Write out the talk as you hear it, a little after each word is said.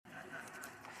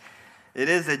It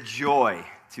is a joy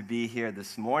to be here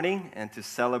this morning and to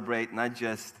celebrate not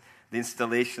just the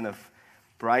installation of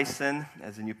Bryson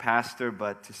as a new pastor,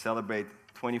 but to celebrate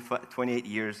 28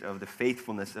 years of the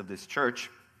faithfulness of this church.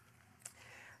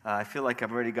 I feel like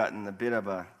I've already gotten a bit of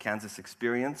a Kansas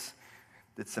experience.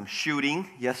 Did some shooting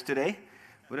yesterday.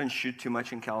 We didn't shoot too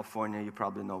much in California. You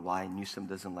probably know why. Newsom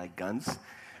doesn't like guns.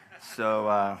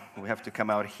 So we have to come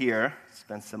out here,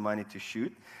 spend some money to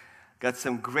shoot. Got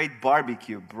some great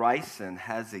barbecue. Bryson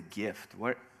has a gift.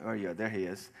 Where are you? There he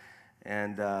is.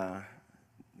 And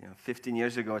 15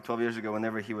 years ago, 12 years ago,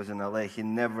 whenever he was in LA, he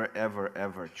never, ever,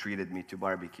 ever treated me to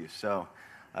barbecue. So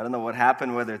I don't know what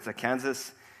happened, whether it's a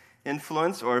Kansas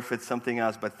influence or if it's something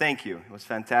else, but thank you. It was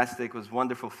fantastic. It was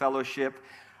wonderful fellowship.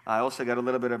 I also got a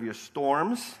little bit of your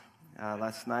storms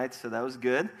last night, so that was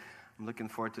good. I'm looking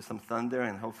forward to some thunder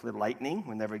and hopefully lightning.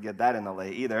 We never get that in LA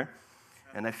either.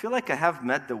 And I feel like I have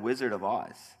met the Wizard of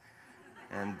Oz.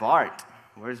 And Bart,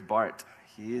 where's Bart?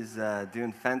 He is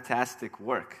doing fantastic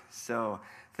work. So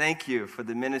thank you for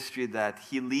the ministry that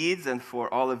he leads and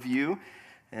for all of you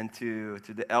and to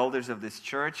the elders of this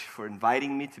church for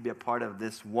inviting me to be a part of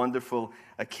this wonderful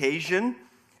occasion.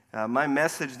 My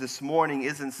message this morning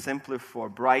isn't simply for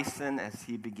Bryson as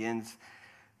he begins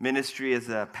ministry as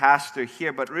a pastor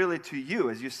here, but really to you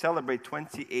as you celebrate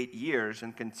 28 years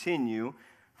and continue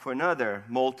for another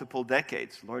multiple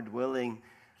decades, Lord willing,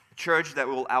 a church that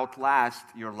will outlast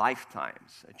your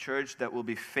lifetimes, a church that will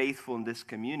be faithful in this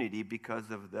community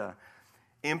because of the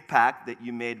impact that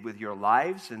you made with your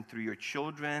lives and through your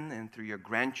children and through your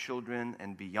grandchildren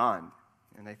and beyond.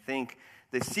 And I think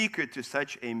the secret to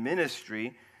such a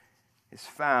ministry is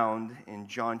found in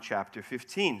John chapter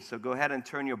 15. So go ahead and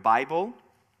turn your Bible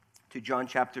to John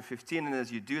chapter 15. And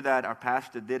as you do that, our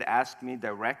pastor did ask me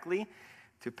directly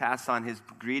to pass on his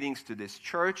greetings to this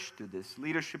church, to this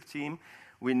leadership team.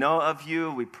 We know of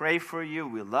you, we pray for you,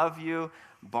 we love you.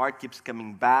 Bart keeps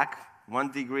coming back,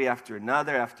 one degree after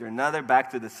another, back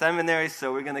to the seminary,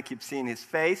 so we're going to keep seeing his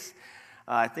face.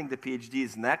 I think the PhD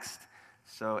is next,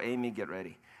 so Amy, get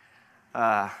ready.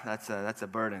 That's a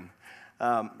burden.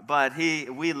 But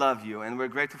we love you, and we're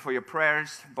grateful for your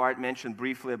prayers. Bart mentioned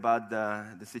briefly about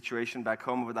the situation back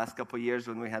home over the last couple of years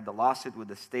when we had the lawsuit with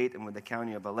the state and with the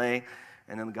county of LA.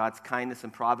 And in God's kindness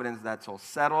and providence, that's all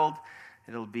settled.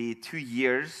 It'll be 2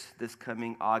 years this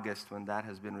coming August when that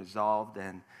has been resolved.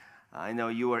 And I know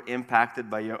you were impacted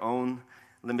by your own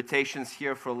limitations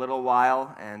here for a little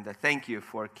while. And thank you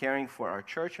for caring for our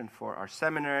church and for our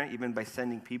seminary, even by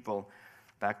sending people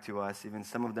back to us. Even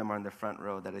some of them are in the front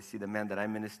row that I see the men that I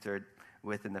ministered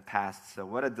with in the past. So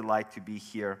what a delight to be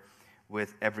here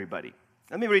with everybody.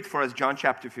 Let me read for us John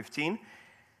chapter 15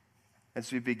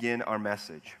 as we begin our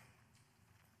message.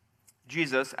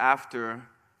 Jesus, after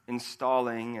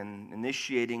installing and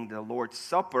initiating the Lord's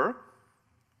Supper,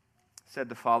 said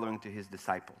the following to his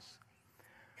disciples.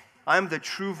 I am the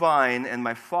true vine, and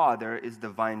my Father is the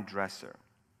vine dresser.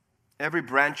 Every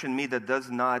branch in me that does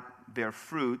not bear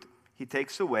fruit, he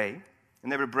takes away,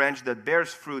 and every branch that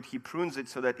bears fruit, he prunes it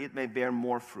so that it may bear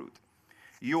more fruit.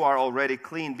 You are already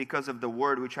clean because of the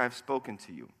word which I have spoken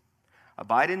to you.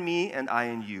 Abide in me, and I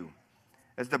in you.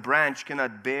 As the branch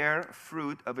cannot bear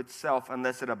fruit of itself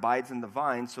unless it abides in the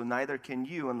vine, so neither can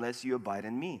you unless you abide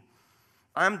in me.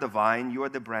 I am the vine, you are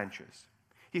the branches.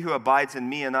 He who abides in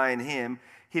me and I in him,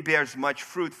 he bears much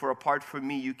fruit, for apart from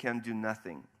me you can do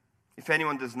nothing. If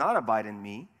anyone does not abide in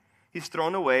me, he's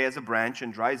thrown away as a branch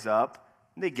and dries up,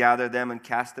 and they gather them and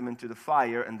cast them into the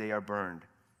fire, and they are burned.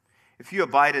 If you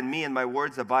abide in me and my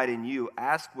words abide in you,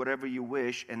 ask whatever you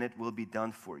wish, and it will be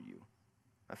done for you.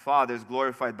 My Father is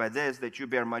glorified by this, that you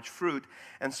bear much fruit,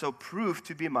 and so prove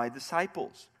to be my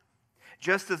disciples.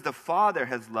 Just as the Father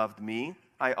has loved me,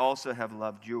 I also have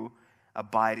loved you.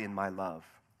 Abide in my love.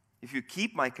 If you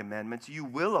keep my commandments, you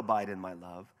will abide in my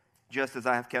love, just as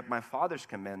I have kept my Father's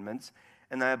commandments,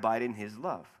 and I abide in his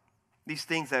love. These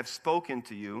things I have spoken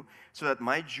to you, so that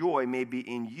my joy may be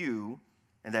in you,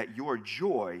 and that your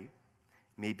joy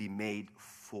may be made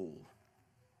full.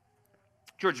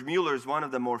 George Mueller is one of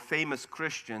the more famous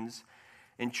Christians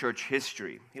in church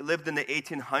history. He lived in the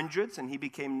 1800s, and he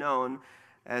became known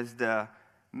as the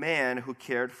man who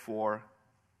cared for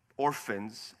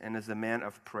orphans and as a man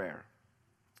of prayer.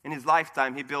 In his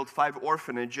lifetime, he built 5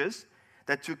 orphanages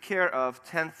that took care of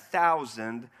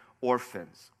 10,000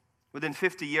 orphans. Within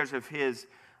 50 years of his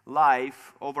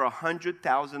life, over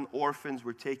 100,000 orphans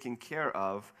were taken care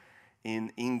of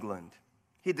in England.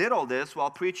 He did all this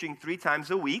while preaching 3 times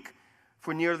a week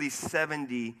for nearly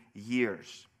 70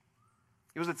 years.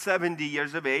 He was at 70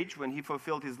 years of age when he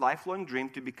fulfilled his lifelong dream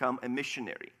to become a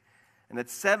missionary. And at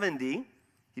 70,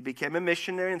 He became a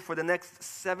missionary, and for the next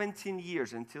 17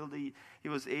 years, until he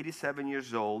was 87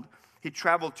 years old, he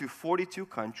traveled to 42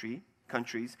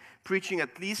 countries, preaching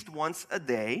at least once a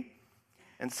day,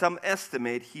 and some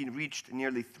estimate he reached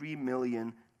nearly 3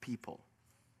 million people.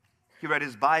 He read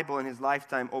his Bible in his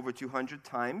lifetime over 200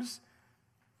 times.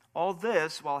 All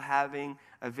this while having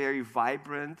a very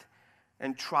vibrant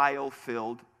and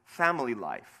trial-filled family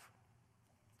life.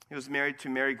 He was married to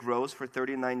Mary Gross for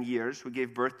 39 years, who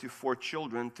gave birth to 4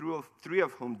 children, 3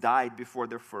 of whom died before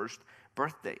their first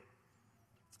birthday.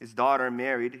 His daughter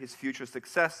married his future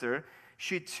successor.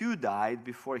 She too died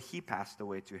before he passed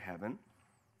away to heaven.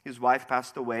 His wife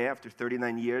passed away after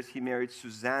 39 years. He married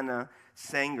Susanna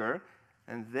Sanger,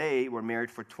 and they were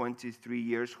married for 23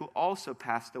 years, who also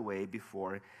passed away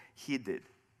before he did.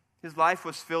 His life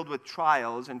was filled with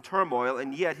trials and turmoil,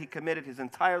 and yet he committed his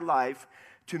entire life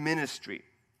to ministry.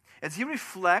 As he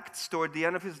reflects toward the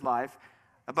end of his life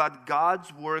about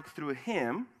God's work through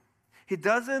him, he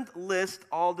doesn't list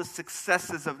all the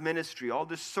successes of ministry, all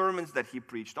the sermons that he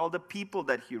preached, all the people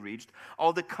that he reached,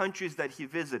 all the countries that he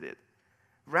visited.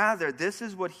 Rather, this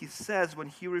is what he says when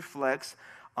he reflects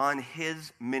on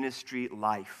his ministry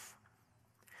life.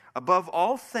 Above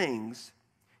all things,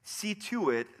 see to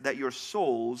it that your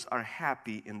souls are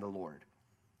happy in the Lord.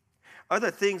 Other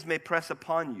things may press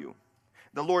upon you.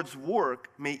 The Lord's work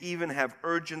may even have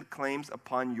urgent claims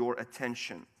upon your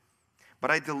attention. But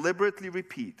I deliberately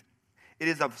repeat, it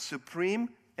is of supreme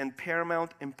and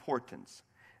paramount importance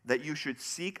that you should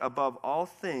seek above all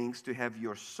things to have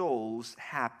your souls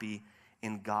happy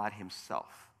in God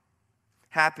Himself.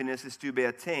 Happiness is to be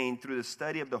attained through the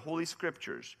study of the Holy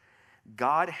Scriptures.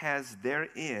 God has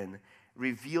therein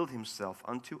revealed Himself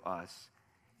unto us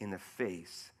in the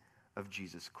face of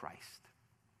Jesus Christ.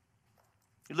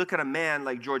 You look at a man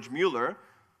like George Mueller,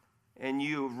 and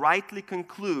you rightly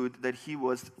conclude that he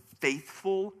was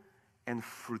faithful and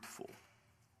fruitful.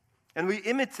 And we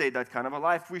imitate that kind of a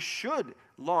life. We should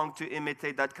long to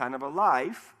imitate that kind of a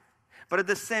life. But at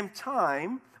the same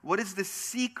time, what is the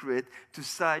secret to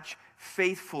such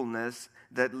faithfulness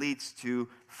that leads to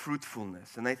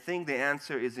fruitfulness? And I think the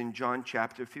answer is in John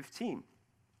chapter 15.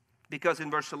 Because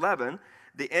in verse 11,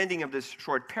 the ending of this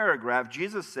short paragraph,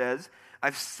 Jesus says,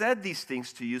 I've said these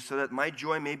things to you so that my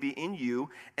joy may be in you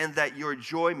and that your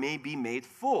joy may be made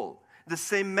full. The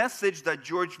same message that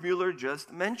George Mueller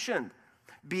just mentioned.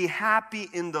 Be happy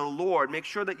in the Lord. Make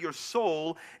sure that your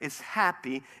soul is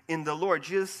happy in the Lord.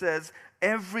 Jesus says,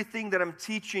 everything that I'm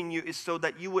teaching you is so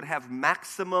that you would have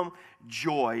maximum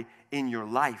joy in your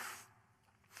life.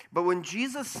 But when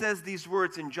Jesus says these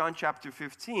words in John chapter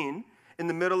 15, in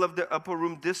the middle of the upper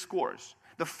room discourse,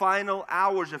 the final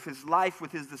hours of his life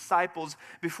with his disciples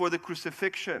before the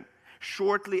crucifixion,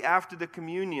 shortly after the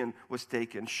communion was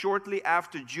taken, shortly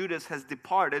after Judas has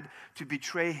departed to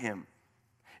betray him,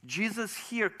 Jesus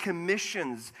here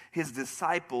commissions his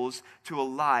disciples to a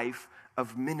life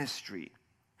of ministry,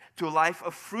 to a life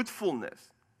of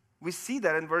fruitfulness. We see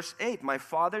that in verse 8. My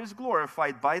Father is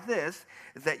glorified by this,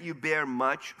 that you bear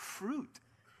much fruit.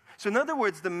 So in other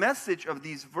words, the message of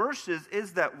these verses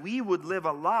is that we would live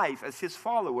a life as his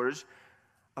followers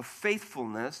of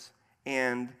faithfulness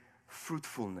and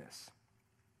fruitfulness.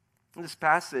 And this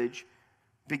passage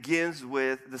begins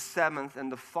with the seventh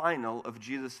and the final of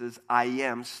Jesus' I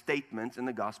am statements in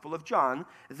the Gospel of John.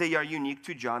 They are unique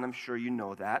to John. I'm sure you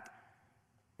know that.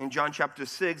 In John chapter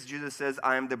 6, Jesus says,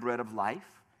 I am the bread of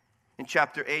life. In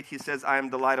chapter 8, he says, I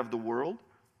am the light of the world.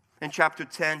 In chapter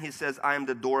 10, he says, I am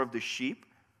the door of the sheep.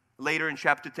 Later in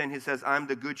chapter 10, he says, I am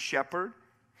the good shepherd.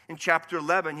 In chapter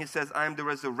 11, he says, I am the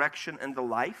resurrection and the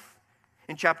life.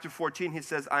 In chapter 14, he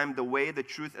says, I am the way, the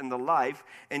truth, and the life.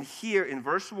 And here in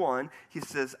verse 1, he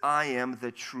says, I am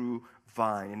the true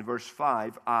vine. In verse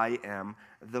 5, I am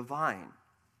the vine.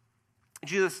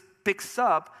 Jesus picks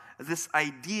up this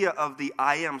idea of the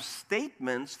I am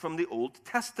statements from the Old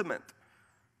Testament.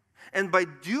 And by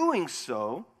doing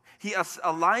so, he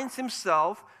aligns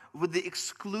himself with the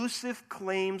exclusive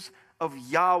claims of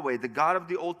Yahweh, the God of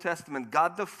the Old Testament,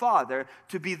 God the Father,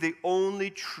 to be the only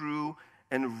true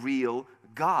and real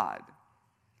God.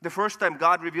 The first time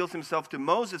God reveals himself to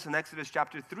Moses in Exodus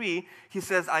chapter 3, he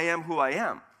says, I am who I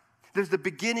am. There's the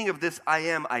beginning of this I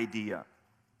am idea.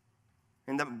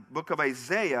 In the book of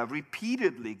Isaiah,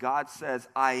 repeatedly God says,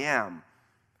 I am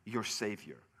your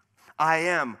Savior. I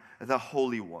am the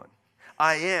Holy One.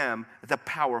 I am the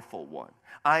powerful one.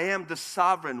 I am the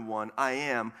sovereign one. I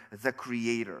am the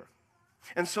creator.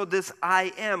 And so this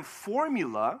I am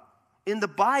formula in the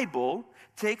Bible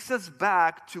takes us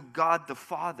back to God the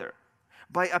Father.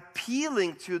 By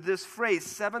appealing to this phrase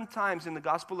 7 times in the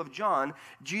Gospel of John,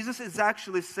 Jesus is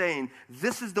actually saying,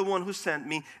 this is the one who sent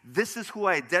me, this is who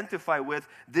I identify with,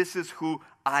 this is who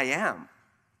I am.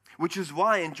 Which is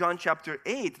why in John chapter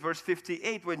 8, verse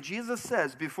 58, when Jesus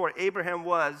says, before Abraham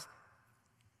was,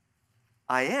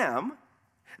 I am,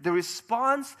 the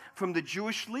response from the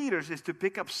Jewish leaders is to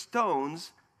pick up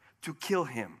stones to kill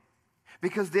him.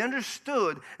 Because they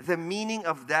understood the meaning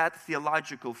of that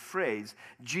theological phrase.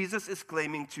 Jesus is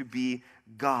claiming to be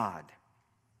God.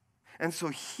 And so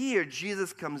here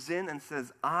Jesus comes in and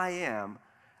says, I am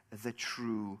the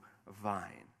true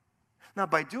vine. Now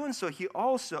by doing so, he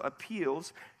also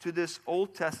appeals to this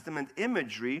Old Testament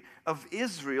imagery of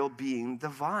Israel being the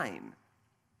vine.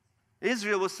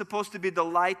 Israel was supposed to be the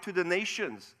light to the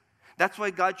nations. That's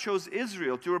why God chose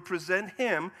Israel, to represent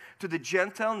him to the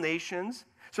Gentile nations,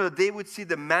 so that they would see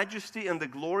the majesty and the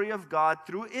glory of God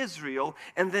through Israel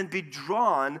and then be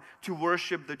drawn to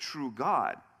worship the true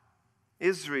God.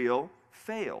 Israel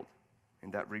failed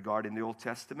in that regard in the Old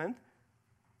Testament.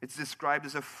 It's described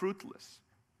as a fruitless,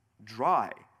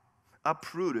 dry,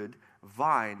 uprooted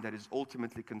vine that is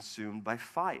ultimately consumed by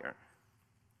fire.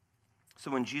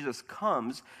 So when Jesus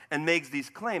comes and makes these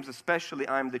claims, especially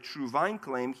I am the true vine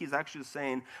claim, he's actually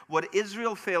saying, what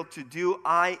Israel failed to do,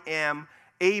 I am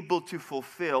able to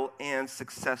fulfill and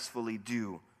successfully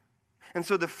do. And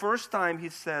so the first time he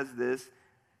says this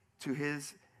to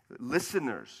his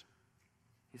listeners,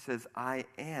 he says, I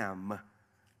am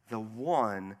the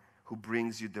one who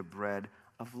brings you the bread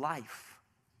of life.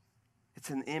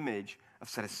 It's an image of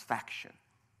satisfaction.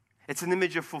 It's an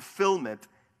image of fulfillment.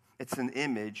 It's an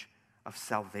image of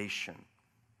salvation.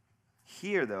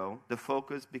 Here, though, the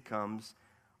focus becomes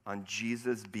on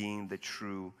Jesus being the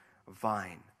true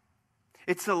vine.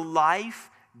 It's a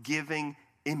life-giving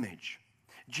image.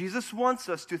 Jesus wants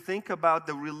us to think about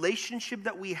the relationship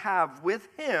that we have with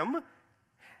him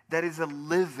that is a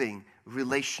living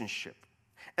relationship,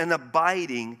 an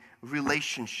abiding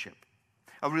relationship.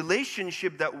 A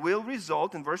relationship that will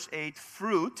result, in verse 8,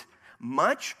 fruit,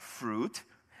 much fruit,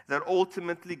 that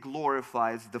ultimately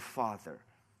glorifies the Father.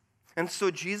 And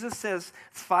so Jesus says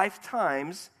 5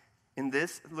 times in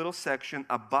this little section,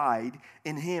 abide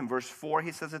in him. Verse 4,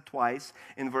 he says it twice.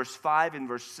 In verse 5, in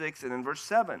verse 6, and in verse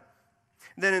 7.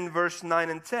 Then in verse 9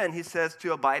 and 10, he says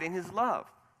to abide in his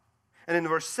love. And in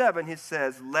verse 7, he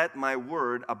says, let my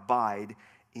word abide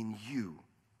in you.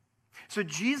 So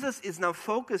Jesus is now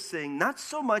focusing not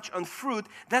so much on fruit,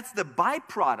 that's the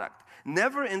byproduct.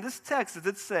 Never in this text does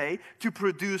it say to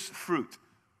produce fruit.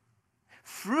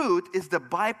 Fruit is the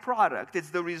byproduct. It's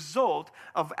the result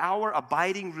of our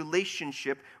abiding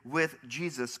relationship with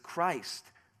Jesus Christ.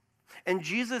 And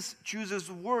Jesus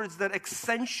chooses words that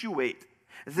accentuate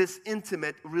this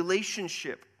intimate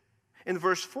relationship. In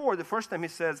verse 4, the first time he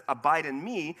says, abide in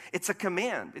me, it's a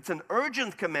command. It's an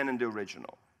urgent command in the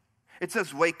original. It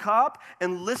says, wake up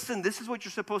and listen. This is what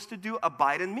you're supposed to do.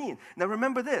 Abide in me. Now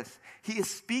remember this. He is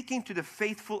speaking to the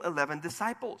faithful 11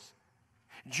 disciples.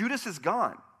 Judas is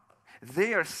gone.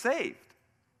 They are saved.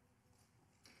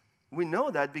 We know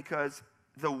that because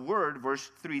the word, verse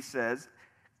 3 says,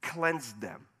 cleansed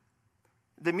them.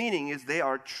 The meaning is they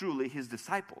are truly his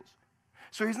disciples.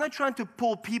 So he's not trying to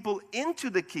pull people into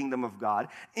the kingdom of God,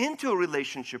 into a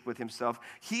relationship with himself.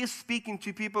 He is speaking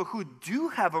to people who do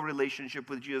have a relationship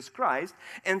with Jesus Christ,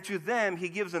 and to them he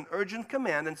gives an urgent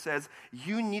command and says,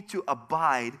 you need to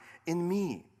abide in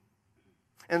me.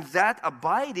 And that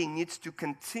abiding needs to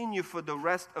continue for the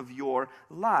rest of your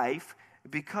life,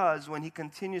 because when he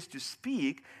continues to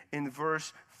speak in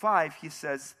verse 5, he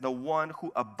says, the one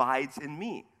who abides in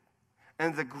me.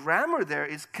 And the grammar there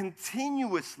is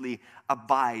continuously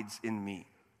abides in me.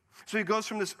 So he goes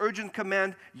from this urgent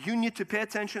command, you need to pay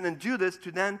attention and do this,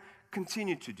 to then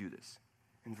continue to do this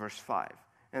in verse 5.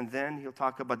 And then he'll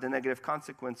talk about the negative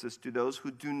consequences to those who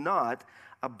do not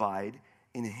abide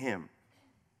in him.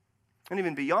 And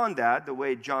even beyond that, the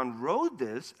way John wrote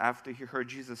this, after he heard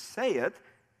Jesus say it,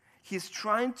 he's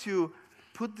trying to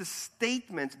put the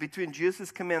statements between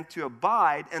Jesus' command to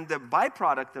abide and the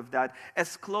byproduct of that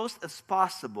as close as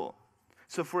possible.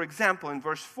 So for example, in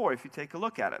verse 4, if you take a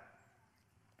look at it,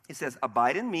 it says,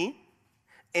 abide in me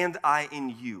and I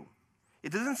in you.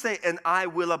 It doesn't say, and I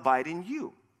will abide in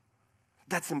you.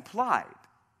 That's implied.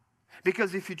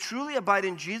 Because if you truly abide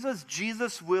in Jesus,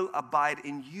 Jesus will abide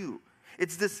in you.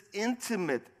 It's this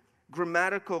intimate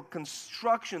grammatical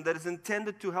construction that is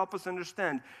intended to help us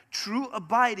understand true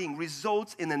abiding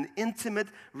results in an intimate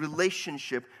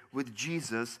relationship with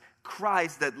Jesus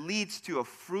Christ that leads to a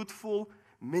fruitful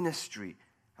ministry,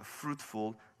 a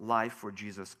fruitful life for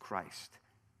Jesus Christ.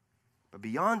 But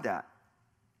beyond that,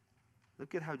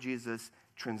 look at how Jesus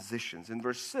transitions. In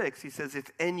verse 6, he says,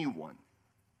 if anyone.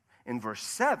 In verse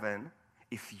 7,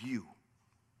 if you.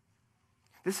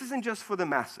 This isn't just for the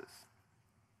masses.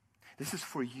 This is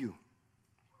for you.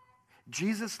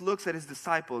 Jesus looks at his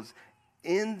disciples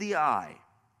in the eye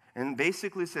and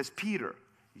basically says, Peter,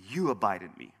 you abide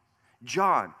in me.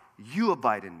 John, you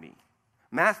abide in me.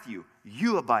 Matthew,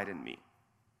 you abide in me.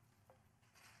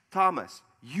 Thomas,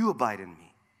 you abide in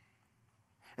me.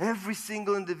 Every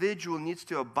single individual needs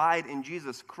to abide in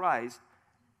Jesus Christ,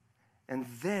 and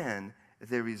then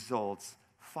the results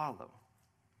follow.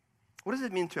 What does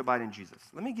it mean to abide in Jesus?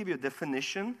 Let me give you a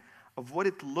definition of what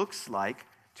it looks like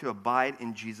to abide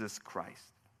in Jesus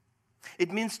Christ.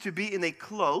 It means to be in a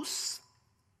close,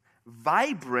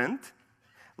 vibrant,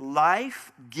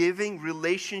 life-giving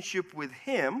relationship with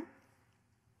Him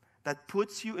that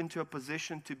puts you into a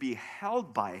position to be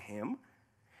held by Him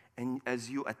and as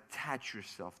you attach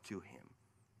yourself to Him.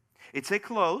 It's a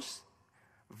close,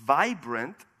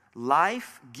 vibrant,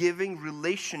 life-giving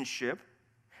relationship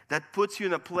that puts you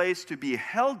in a place to be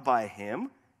held by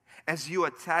Him as you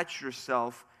attach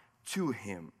yourself to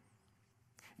Him.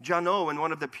 John Owen,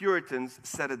 one of the Puritans,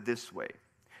 said it this way: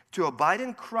 to abide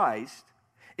in Christ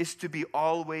is to be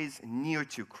always near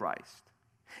to Christ,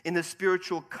 in the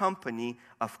spiritual company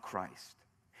of Christ,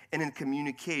 and in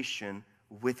communication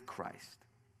with Christ.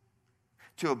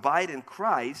 To abide in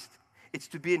Christ, it's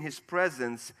to be in His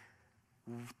presence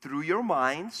through your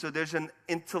mind. So there's an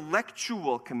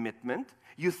intellectual commitment.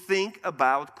 You think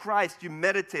about Christ. You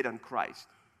meditate on Christ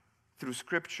through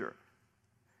Scripture.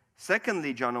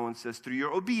 Secondly, John Owen says, through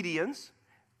your obedience,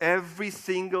 every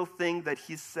single thing that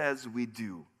He says we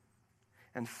do.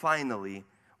 And finally,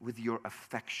 with your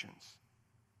affections.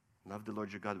 Love the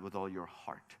Lord your God with all your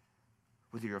heart,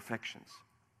 with your affections.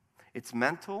 It's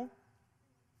mental,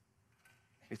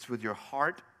 it's with your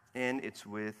heart, and it's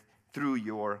through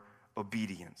your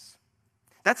obedience.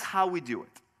 That's how we do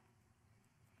it.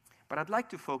 But I'd like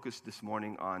to focus this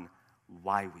morning on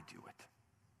why we do it.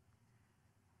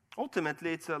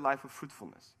 Ultimately, it's a life of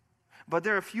fruitfulness. But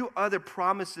there are a few other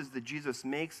promises that Jesus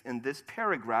makes in this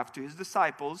paragraph to His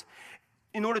disciples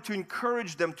in order to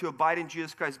encourage them to abide in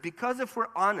Jesus Christ. Because if we're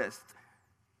honest,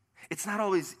 it's not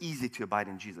always easy to abide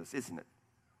in Jesus, isn't it?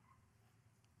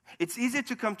 It's easy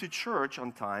to come to church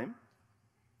on time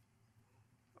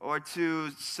or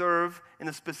to serve in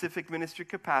a specific ministry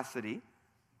capacity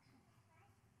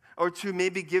or to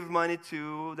maybe give money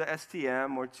to the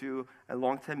STM or to a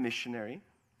long-time missionary,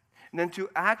 and then to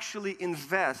actually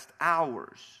invest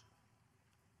hours,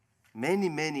 many,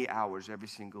 many hours every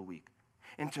single week,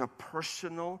 into a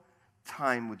personal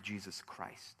time with Jesus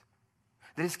Christ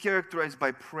that is characterized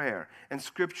by prayer and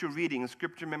Scripture reading and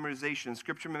Scripture memorization and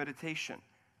Scripture meditation.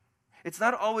 It's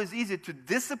not always easy to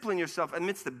discipline yourself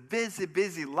amidst a busy,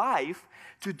 busy life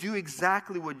to do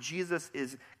exactly what Jesus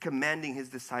is commanding His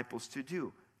disciples to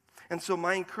do. And so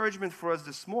my encouragement for us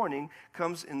this morning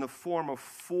comes in the form of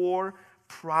 4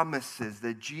 promises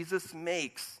that Jesus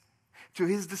makes to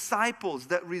His disciples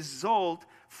that result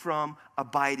from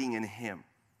abiding in Him.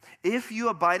 If you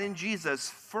abide in Jesus,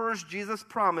 first, Jesus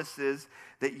promises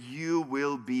that you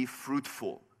will be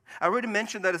fruitful. I already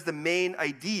mentioned that as the main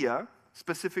idea,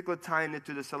 specifically tying it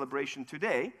to the celebration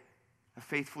today, a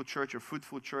faithful church, a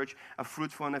fruitful church, a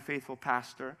fruitful and a faithful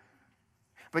pastor.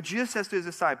 But Jesus says to His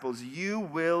disciples, you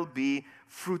will be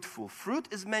fruitful. Fruit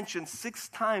is mentioned 6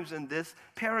 times in this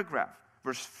paragraph.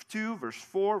 Verse 2, verse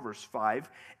 4, verse 5,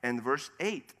 and verse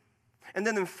 8. And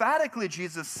then emphatically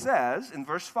Jesus says in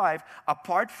verse 5,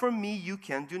 apart from me you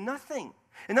can do nothing.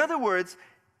 In other words,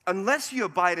 unless you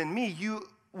abide in me, you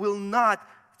will not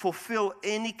fulfill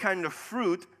any kind of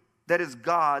fruit that is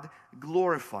God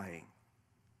glorifying.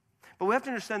 But we have to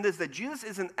understand this, that Jesus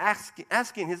isn't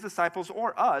asking His disciples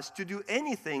or us to do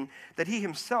anything that He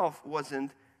Himself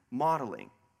wasn't modeling.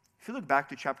 If you look back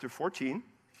to chapter 14,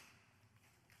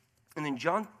 and in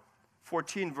John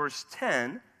 14, verse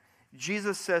 10,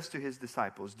 Jesus says to His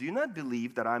disciples, do you not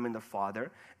believe that I'm in the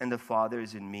Father and the Father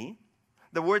is in me?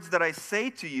 The words that I say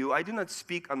to you, I do not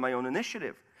speak on my own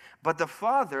initiative, but the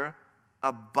Father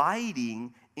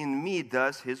abiding in me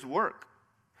does His work.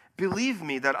 Believe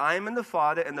me that I am in the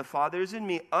Father and the Father is in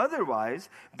me. Otherwise,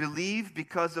 believe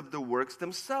because of the works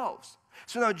themselves.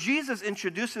 So now Jesus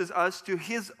introduces us to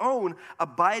His own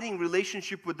abiding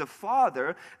relationship with the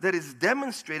Father that is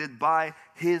demonstrated by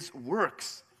His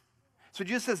works. So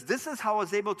Jesus says, this is how I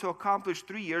was able to accomplish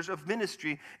 3 years of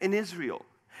ministry in Israel.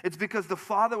 It's because the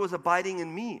Father was abiding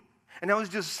in me. And I was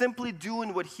just simply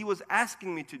doing what He was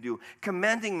asking me to do,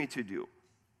 commanding me to do.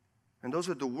 And those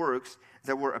are the works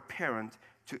that were apparent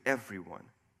to everyone.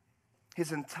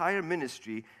 His entire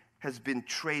ministry has been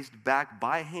traced back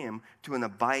by him to an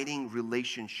abiding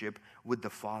relationship with the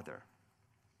Father.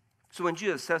 So when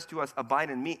Jesus says to us, abide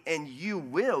in me, and you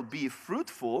will be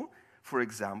fruitful, for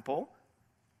example,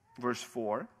 verse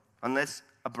 4, unless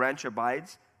a branch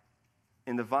abides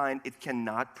in the vine, it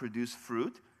cannot produce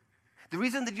fruit. The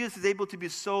reason that Jesus is able to be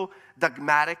so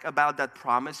dogmatic about that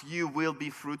promise, you will be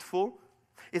fruitful,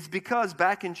 is because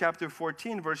back in chapter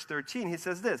 14, verse 13, he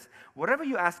says this, whatever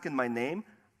you ask in my name,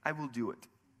 I will do it,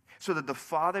 so that the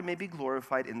Father may be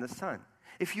glorified in the Son.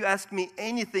 If you ask me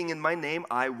anything in my name,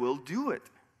 I will do it.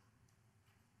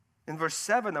 In verse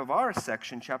 7 of our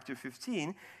section, chapter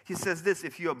 15, he says this,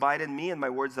 if you abide in me and my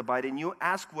words abide in you,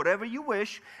 ask whatever you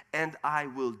wish, and I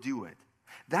will do it.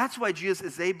 That's why Jesus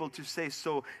is able to say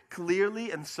so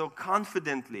clearly and so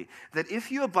confidently that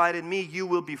if you abide in me, you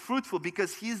will be fruitful,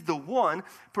 because he's the one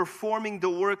performing the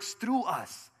works through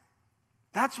us.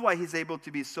 That's why he's able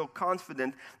to be so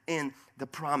confident in the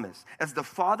promise. As the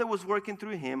Father was working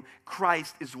through him,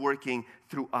 Christ is working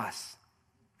through us.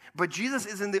 But Jesus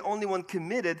isn't the only one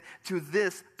committed to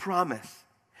this promise,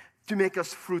 to make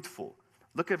us fruitful.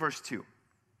 Look at verse 2.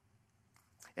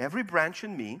 Every branch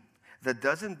in me that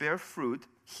doesn't bear fruit,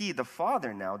 he, the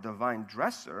Father now, the vine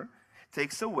dresser,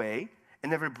 takes away,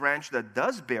 and every branch that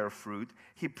does bear fruit,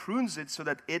 he prunes it so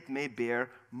that it may bear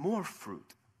more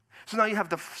fruit. So now you have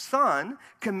the Son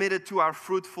committed to our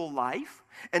fruitful life,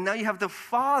 and now you have the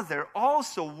Father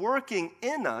also working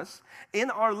in us,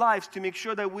 in our lives, to make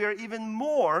sure that we are even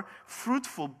more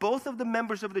fruitful. Both of the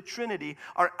members of the Trinity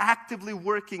are actively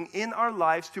working in our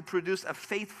lives to produce a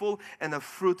faithful and a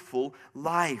fruitful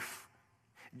life.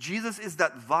 Jesus is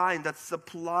that vine that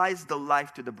supplies the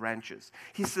life to the branches.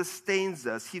 He sustains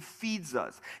us. He feeds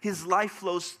us. His life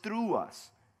flows through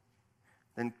us.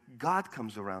 Then God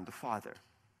comes around, the Father,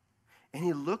 and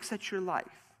he looks at your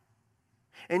life,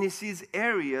 and he sees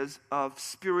areas of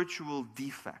spiritual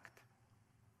defect,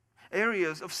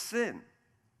 areas of sin,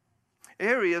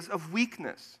 areas of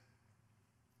weakness,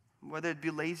 whether it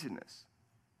be laziness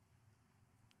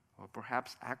or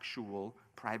perhaps actual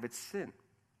private sin.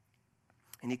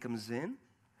 And he comes in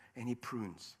and he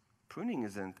prunes. Pruning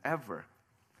isn't ever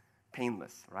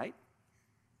painless, right?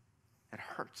 It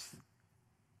hurts.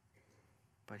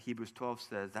 But Hebrews 12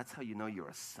 says that's how you know you're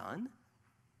a son,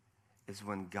 is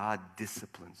when God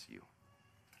disciplines you.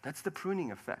 That's the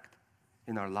pruning effect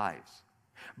in our lives.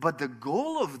 But the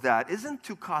goal of that isn't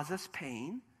to cause us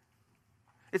pain.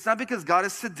 It's not because God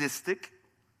is sadistic.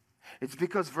 It's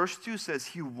because verse 2 says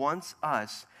he wants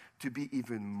us to be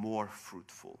even more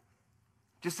fruitful.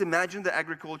 Just imagine the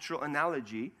agricultural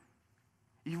analogy.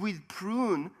 If we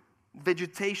prune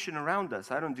vegetation around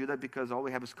us. I don't do that because all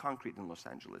we have is concrete in Los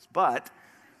Angeles. But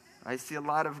I see a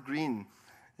lot of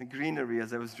greenery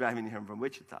as I was driving here from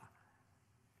Wichita.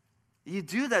 You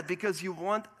do that because you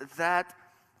want that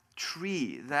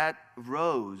tree, that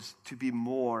rose, to be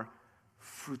more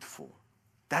fruitful.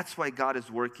 That's why God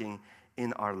is working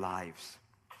in our lives.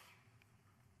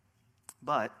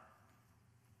 But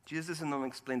Jesus doesn't only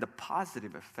explain the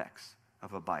positive effects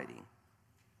of abiding.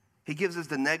 He gives us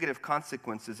the negative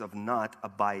consequences of not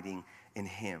abiding in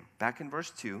him. Back in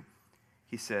verse 2,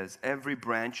 he says, every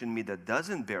branch in me that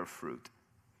doesn't bear fruit,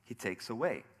 he takes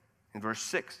away. In verse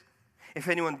 6, if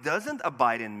anyone doesn't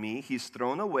abide in me, he's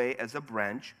thrown away as a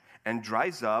branch and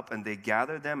dries up, and they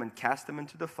gather them and cast them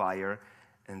into the fire,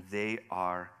 and they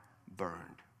are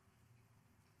burned.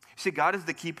 See, God is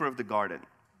the keeper of the garden.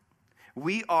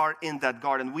 We are in that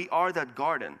garden. We are that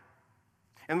garden.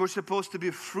 And we're supposed to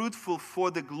be fruitful for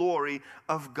the glory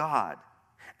of God.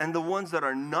 And the ones that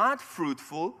are not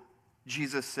fruitful,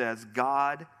 Jesus says,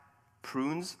 God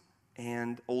prunes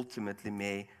and ultimately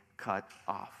may cut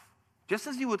off. Just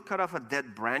as you would cut off a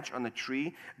dead branch on a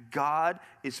tree, God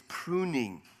is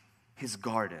pruning his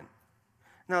garden.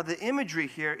 Now, the imagery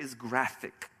here is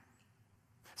graphic.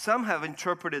 Some have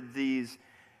interpreted these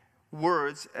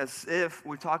words as if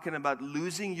we're talking about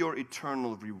losing your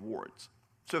eternal rewards.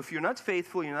 So if you're not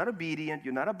faithful, you're not obedient,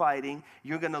 you're not abiding,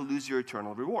 you're going to lose your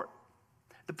eternal reward.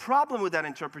 The problem with that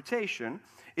interpretation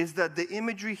is that the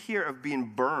imagery here of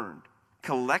being burned,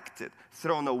 collected,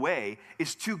 thrown away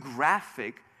is too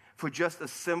graphic for just a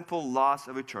simple loss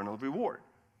of eternal reward.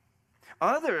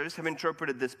 Others have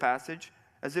interpreted this passage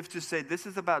as if to say this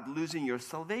is about losing your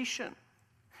salvation.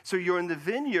 So you're in the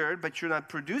vineyard, but you're not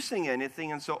producing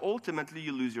anything, and so ultimately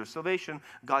you lose your salvation.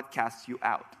 God casts you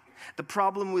out. The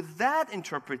problem with that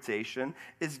interpretation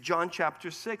is John chapter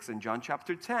 6 and John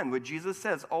chapter 10, where Jesus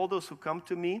says, all those who come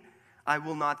to me, I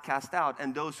will not cast out,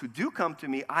 and those who do come to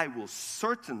me, I will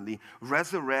certainly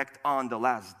resurrect on the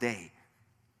last day.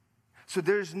 So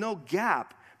there's no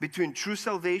gap between true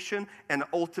salvation and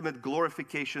ultimate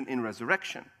glorification in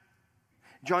resurrection.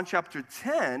 John chapter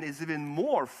 10 is even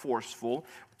more forceful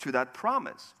to that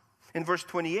promise. In verse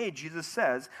 28, Jesus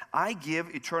says, I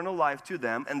give eternal life to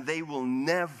them, and they will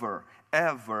never,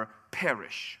 ever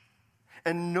perish.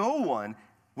 And no one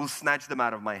will snatch them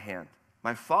out of my hand.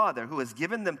 My Father, who has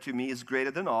given them to me, is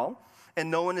greater than all,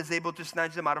 and no one is able to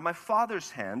snatch them out of my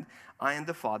Father's hand. I and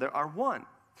the Father are one.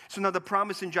 So now the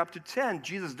promise in chapter 10,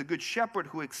 Jesus, the good shepherd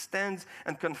who extends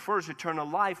and confers eternal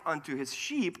life unto his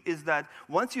sheep, is that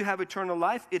once you have eternal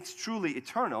life, it's truly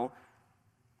eternal,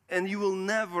 and you will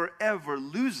never, ever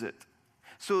lose it.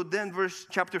 So then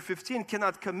chapter 15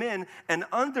 cannot come in and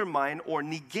undermine or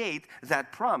negate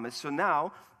that promise. So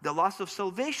now the loss of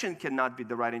salvation cannot be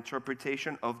the right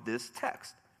interpretation of this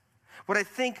text. What I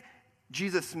think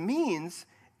Jesus means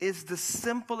is the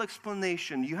simple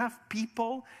explanation. You have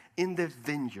people in the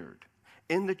vineyard,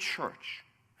 in the church,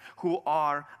 who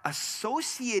are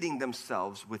associating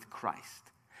themselves with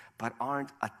Christ, but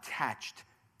aren't attached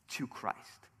to Christ.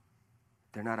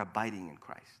 They're not abiding in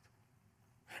Christ.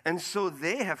 And so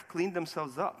they have cleaned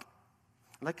themselves up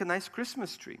like a nice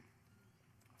Christmas tree.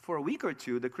 For a week or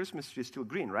two, the Christmas tree is still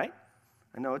green, right?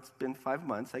 I know it's been 5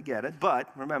 months, I get it, but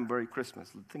remember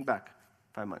Christmas, think back,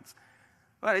 5 months.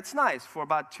 Well, it's nice for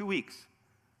about 2 weeks.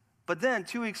 But then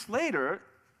 2 weeks later,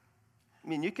 I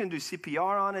mean, you can do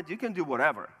CPR on it, you can do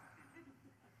whatever.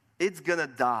 It's gonna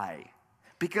die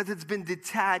because it's been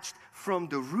detached from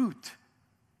the root.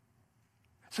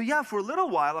 So yeah, for a little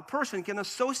while, a person can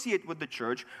associate with the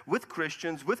church, with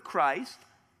Christians, with Christ,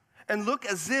 and look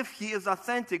as if he is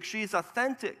authentic, she is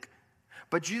authentic.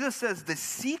 But Jesus says the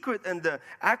secret and the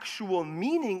actual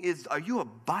meaning is, are you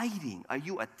abiding? Are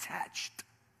you attached?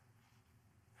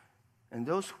 And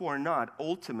those who are not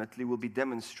ultimately will be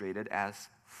demonstrated as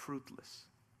fruitless.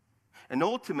 And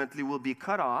ultimately will be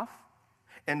cut off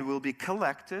and will be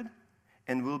collected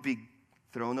and will be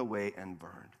thrown away and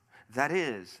burned. That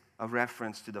is a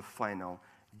reference to the final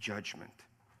judgment.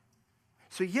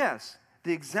 So yes,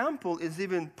 the example is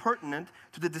even pertinent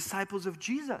to the disciples of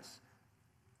Jesus.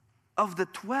 Of the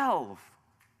 12,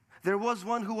 there was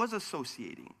one who was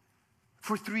associating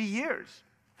for 3 years.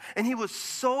 And he was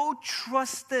so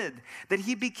trusted that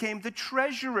he became the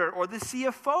treasurer or the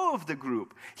CFO of the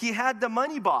group. He had the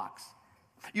money box.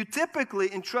 You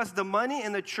typically entrust the money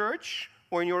in a church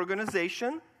or in your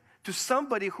organization to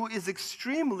somebody who is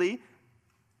extremely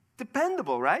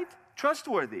dependable, right?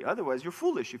 Trustworthy. Otherwise, you're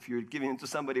foolish if you're giving it to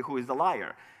somebody who is a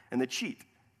liar and a cheat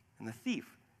and a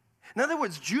thief. In other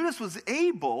words, Judas was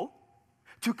able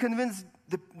to convince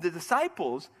the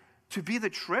disciples to be the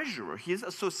treasurer. His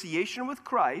association with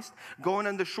Christ, going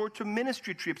on the short-term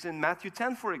ministry trips in Matthew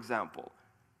 10, for example,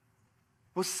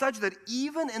 was such that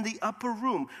even in the upper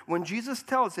room, when Jesus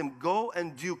tells him, go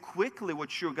and do quickly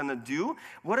what you're going to do,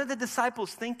 what are the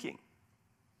disciples thinking?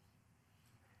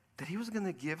 That he was going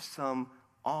to give some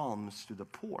alms to the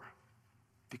poor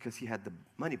because he had the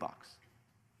money box.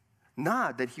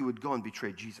 Not that he would go and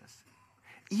betray Jesus.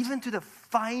 Even to the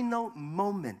final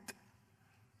moment,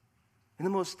 in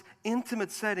the most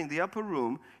intimate setting, the upper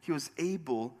room, he was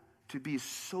able to be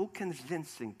so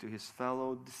convincing to his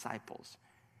fellow disciples,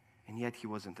 and yet he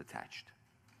wasn't attached.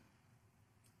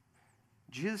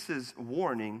 Jesus'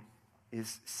 warning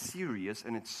is serious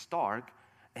and it's stark,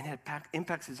 and it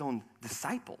impacts his own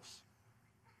disciples.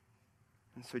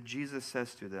 And so Jesus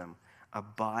says to them,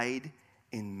 abide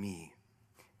in me.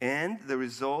 And the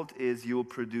result is you will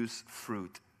produce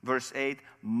fruit. Verse 8,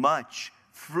 much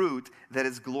fruit that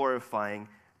is glorifying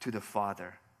to the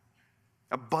Father.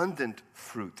 Abundant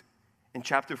fruit. In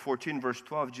chapter 14, verse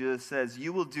 12, Jesus says,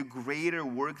 you will do greater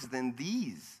works than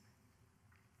these,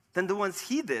 than the ones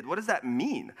he did. What does that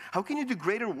mean? How can you do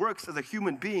greater works as a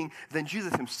human being than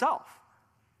Jesus himself?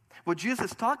 What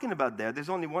Jesus is talking about there's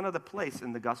only one other place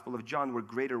in the Gospel of John where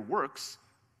greater works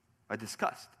are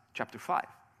discussed, chapter 5.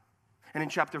 And in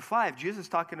chapter 5, Jesus is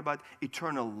talking about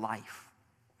eternal life.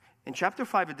 In chapter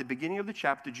 5, at the beginning of the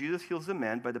chapter, Jesus heals a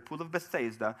man by the pool of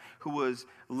Bethesda who was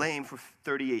lame for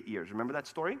 38 years. Remember that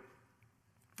story?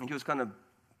 And he was kind of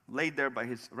laid there by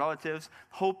his relatives,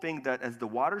 hoping that as the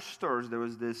water stirs, there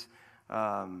was this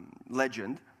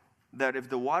legend that if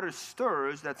the water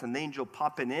stirs, that's an angel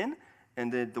popping in,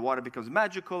 and then the water becomes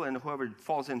magical, and whoever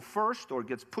falls in first or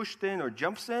gets pushed in or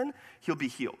jumps in, he'll be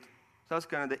healed. So that's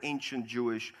kind of the ancient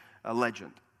Jewish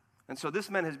legend. And so this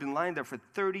man has been lying there for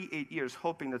 38 years,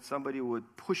 hoping that somebody would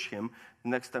push him the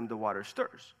next time the water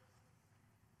stirs.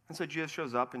 And so Jesus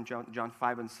shows up in John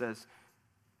 5 and says,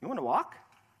 you want to walk?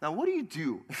 Now, what do you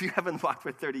do if you haven't walked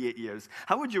for 38 years?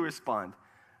 How would you respond?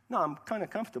 No, I'm kind of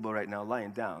comfortable right now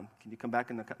lying down. Can you come back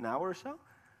in an hour or so?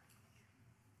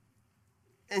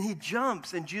 And he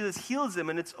jumps, and Jesus heals him,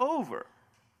 and it's over.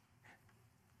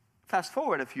 Fast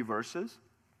forward a few verses.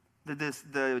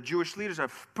 The Jewish leaders are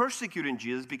persecuting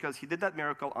Jesus because he did that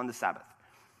miracle on the Sabbath.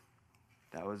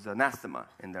 That was anathema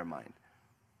in their mind.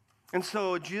 And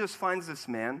so Jesus finds this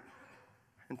man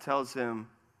and tells him,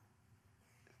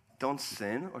 don't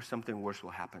sin or something worse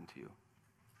will happen to you,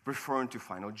 referring to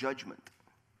final judgment.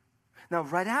 Now,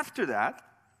 right after that,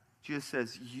 Jesus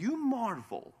says, you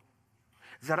marvel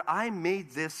that I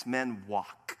made this man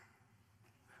walk,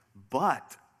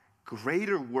 but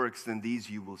greater works than these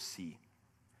you will see.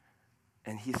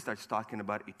 And he starts talking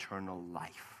about eternal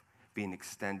life being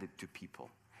extended to people.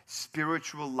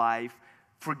 Spiritual life,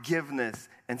 forgiveness,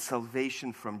 and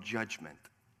salvation from judgment.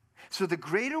 So the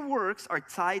greater works are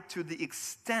tied to the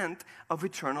extent of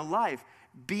eternal life,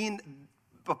 being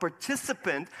a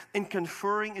participant in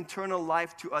conferring eternal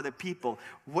life to other people.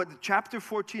 What chapter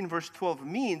 14, verse 12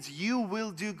 means, you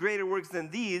will do greater works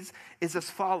than these, is as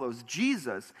follows.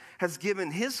 Jesus has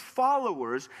given his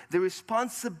followers the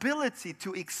responsibility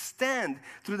to extend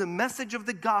through the message of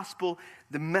the gospel,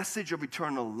 the message of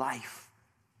eternal life.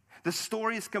 The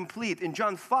story is complete. In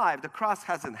John 5, the cross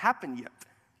hasn't happened yet.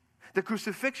 The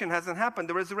crucifixion hasn't happened.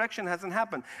 The resurrection hasn't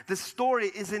happened. The story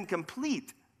is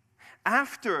incomplete.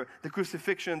 After the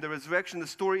crucifixion and the resurrection, the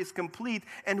story is complete,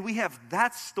 and we have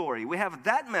that story. We have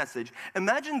that message.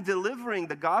 Imagine delivering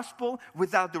the gospel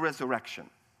without the resurrection.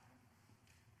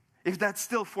 If that's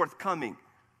still forthcoming.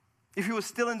 If he was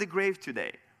still in the grave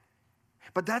today.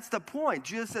 But that's the point.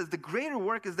 Jesus says the greater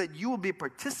work is that you will be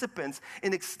participants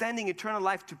in extending eternal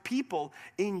life to people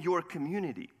in your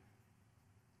community.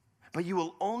 But you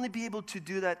will only be able to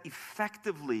do that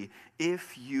effectively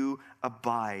if you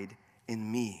abide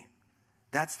in me.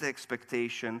 That's the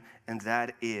expectation, and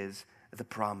that is the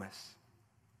promise.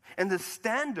 And the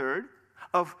standard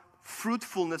of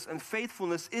fruitfulness and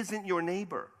faithfulness isn't your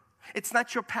neighbor. It's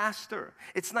not your pastor.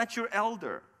 It's not your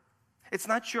elder. It's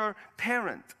not your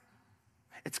parent.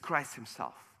 It's Christ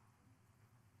himself.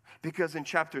 Because in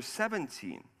chapter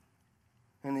 17,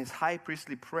 in his high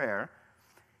priestly prayer,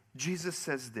 Jesus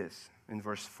says this in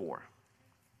verse 4.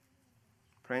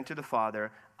 Praying to the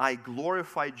Father, I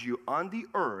glorified you on the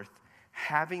earth,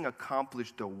 having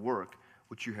accomplished the work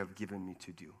which you have given me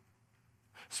to do.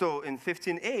 So in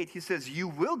 15:8, he says, you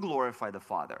will glorify the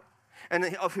Father.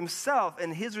 And of himself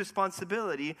and his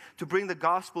responsibility to bring the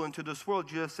gospel into this world,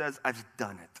 Jesus says, I've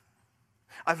done it.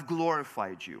 I've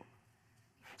glorified you.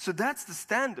 So that's the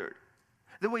standard.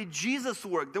 The way Jesus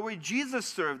worked, the way Jesus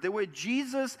served, the way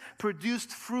Jesus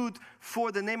produced fruit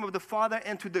for the name of the Father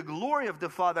and to the glory of the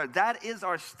Father, that is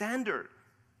our standard.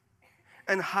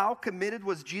 And how committed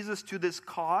was Jesus to this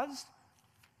cause?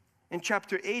 In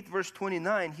chapter 8, verse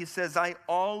 29, he says, I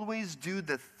always do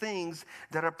the things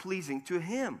that are pleasing to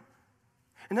him.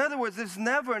 In other words, there's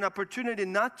never an opportunity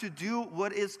not to do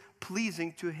what is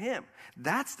pleasing to him.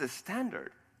 That's the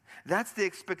standard. That's the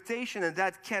expectation, and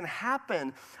that can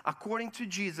happen according to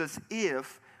Jesus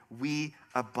if we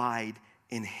abide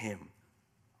in him.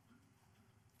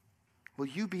 Will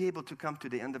you be able to come to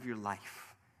the end of your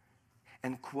life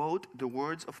and quote the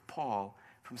words of Paul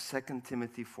from 2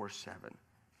 Timothy 4:7?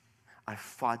 I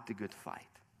fought the good fight.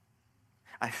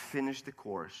 I finished the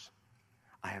course.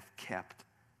 I have kept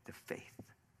the faith.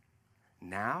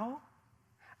 Now,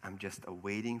 I'm just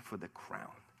awaiting for the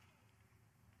crown.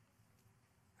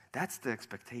 That's the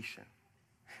expectation.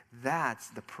 That's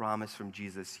the promise from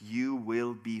Jesus. You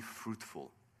will be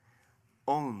fruitful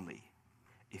only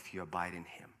if you abide in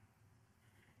him.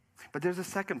 But there's a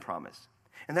second promise,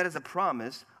 and that is a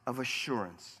promise of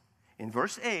assurance. In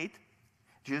verse 8,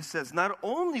 Jesus says, not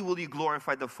only will you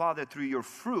glorify the Father through your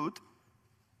fruit,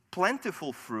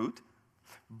 plentiful fruit,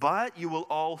 but you will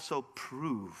also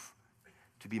prove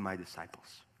to be my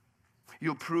disciples.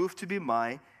 You'll prove to be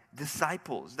my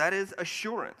disciples. That is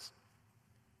assurance.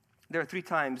 There are 3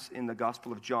 times in the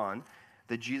Gospel of John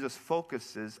that Jesus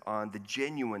focuses on the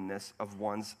genuineness of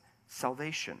one's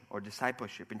salvation or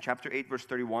discipleship. In chapter 8, verse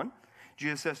 31,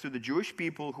 Jesus says to the Jewish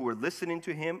people who were listening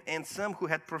to him and some who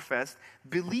had professed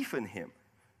belief in him,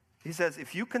 he says,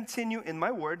 if you continue in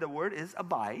my word, the word is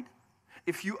abide.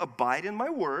 If you abide in my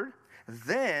word,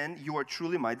 then you are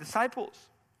truly my disciples.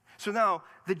 So now,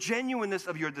 the genuineness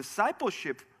of your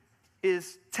discipleship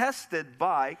is tested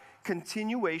by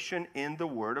continuation in the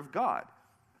Word of God.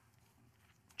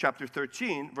 Chapter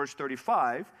 13, verse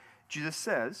 35, Jesus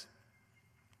says,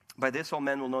 by this all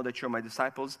men will know that you're my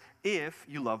disciples if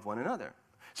you love one another.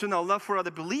 So now love for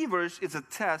other believers is a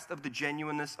test of the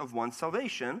genuineness of one's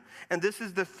salvation. And this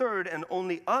is the third and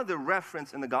only other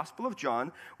reference in the Gospel of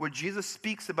John where Jesus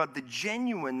speaks about the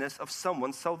genuineness of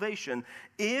someone's salvation.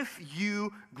 If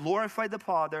you glorify the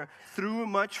Father through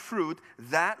much fruit,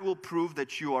 that will prove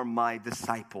that you are my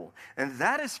disciple. And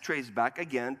that is traced back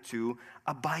again to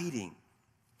abiding.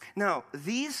 Now,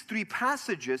 these three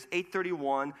passages,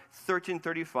 8:31,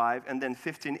 13:35, and then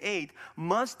 15:8,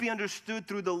 must be understood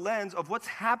through the lens of what's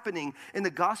happening in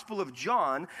the Gospel of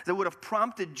John that would have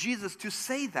prompted Jesus to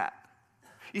say that.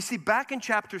 You see, back in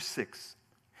chapter 6,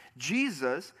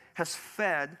 Jesus has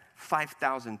fed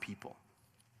 5,000 people.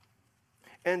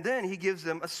 And then he gives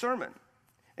them a sermon.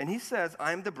 And he says,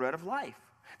 I am the bread of life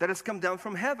that has come down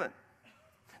from heaven.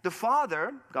 The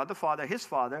Father, God the Father, his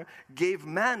Father, gave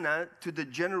manna to the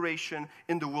generation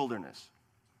in the wilderness.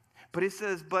 But he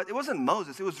says, but it wasn't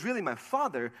Moses, it was really my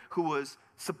Father who was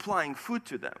supplying food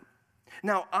to them.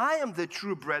 Now, I am the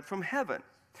true bread from heaven.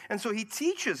 And so he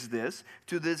teaches this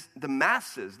to the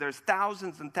masses. There's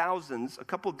thousands and thousands, a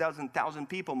couple dozen thousand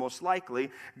people most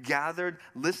likely, gathered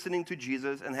listening to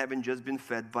Jesus and having just been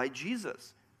fed by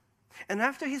Jesus. And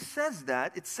after he says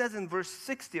that, it says in verse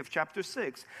 60 of chapter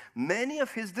 6, many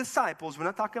of his disciples, we're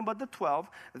not talking about the 12,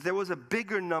 there was a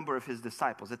bigger number of his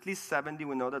disciples, at least 70,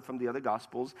 we know that from the other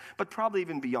Gospels, but probably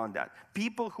even beyond that.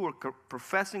 People who were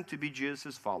professing to be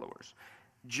Jesus' followers.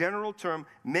 General term,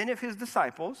 many of his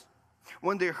disciples,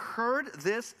 when they heard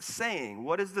this saying,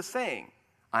 what is the saying?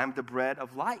 I am the bread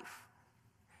of life.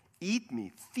 Eat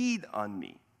me, feed on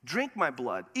me, drink my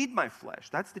blood, eat my flesh.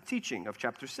 That's the teaching of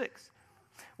chapter 6.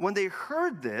 When they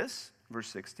heard this, verse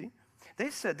 60, they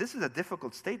said, this is a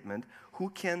difficult statement. Who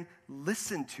can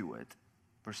listen to it?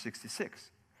 Verse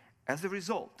 66. As a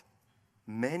result,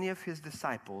 many of his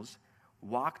disciples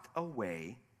walked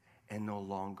away and no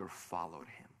longer followed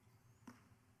him.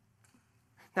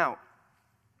 Now,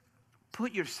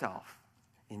 put yourself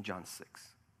in John 6.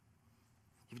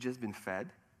 You've just been fed,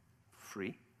 free.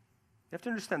 You have to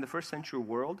understand the first century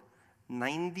world,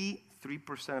 93%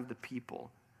 of the people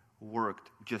worked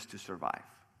just to survive.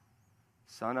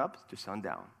 Sun up to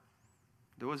sundown.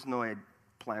 There was no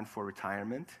plan for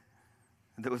retirement.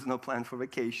 There was no plan for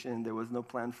vacation. There was no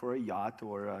plan for a yacht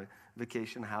or a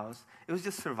vacation house. It was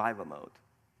just survival mode.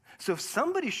 So if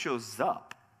somebody shows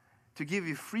up to give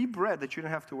you free bread that you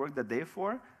don't have to work that day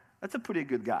for, that's a pretty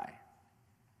good guy.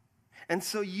 And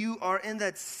so you are in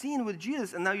that scene with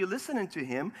Jesus, and now you're listening to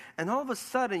him, and all of a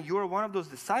sudden you're one of those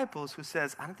disciples who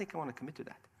says, I don't think I want to commit to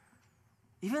that.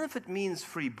 Even if it means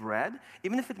free bread,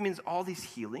 even if it means all these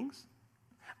healings,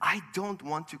 I don't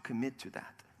want to commit to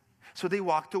that. So they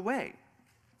walked away.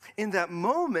 In that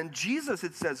moment, Jesus,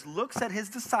 it says, looks at his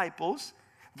disciples,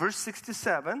 verse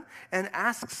 67, and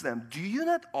asks them, do you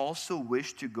not also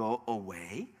wish to go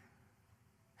away?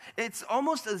 It's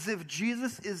almost as if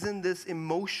Jesus is in this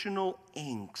emotional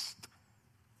angst.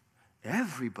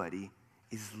 Everybody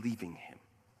is leaving him.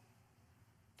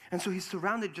 And so he's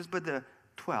surrounded just by the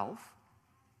 12.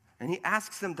 And he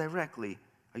asks them directly,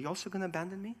 are you also going to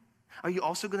abandon me? Are you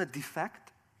also going to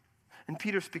defect? And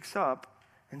Peter speaks up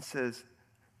and says,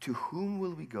 to whom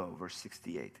will we go? Verse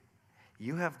 68.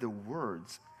 You have the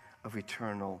words of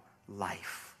eternal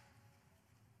life.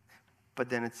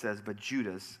 But then it says, but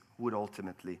Judas would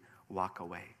ultimately walk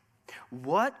away.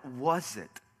 What was it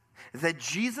that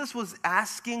Jesus was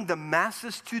asking the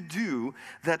masses to do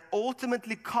that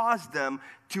ultimately caused them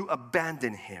to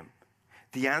abandon him?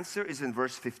 The answer is in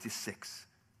verse 56.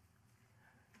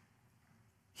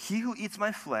 He who eats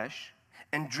my flesh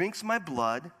and drinks my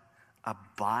blood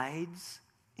abides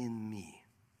in me,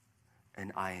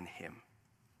 and I in him.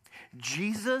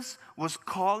 Jesus was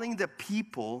calling the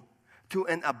people to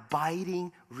an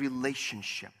abiding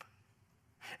relationship.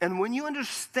 And when you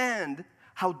understand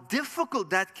how difficult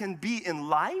that can be in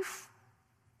life,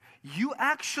 you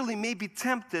actually may be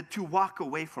tempted to walk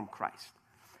away from Christ.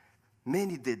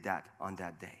 Many did that on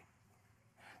that day.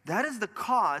 That is the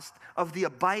cost of the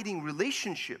abiding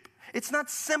relationship. It's not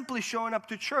simply showing up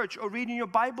to church or reading your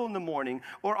Bible in the morning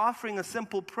or offering a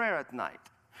simple prayer at night.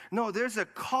 No, there's a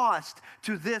cost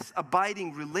to this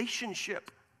abiding relationship.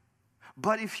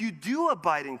 But if you do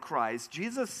abide in Christ,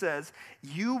 Jesus says,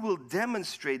 you will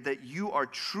demonstrate that you are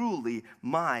truly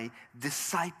my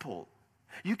disciple.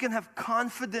 You can have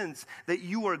confidence that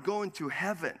you are going to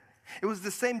heaven. It was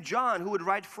the same John who would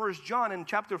write 1 John in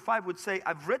chapter 5 would say,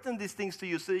 I've written these things to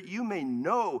you so that you may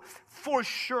know for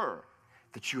sure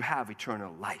that you have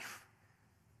eternal life.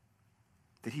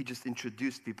 That he just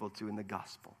introduced people to in the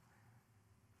gospel.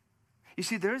 You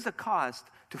see, there is a cost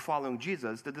to following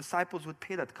Jesus. The disciples would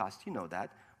pay that cost. You know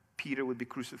that. Peter would be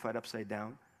crucified upside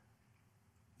down.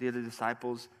 the other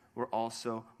disciples were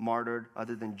also martyred,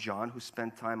 other than John, who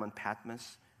spent time on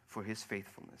Patmos for his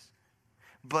faithfulness.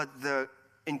 But the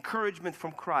encouragement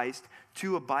from Christ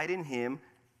to abide in him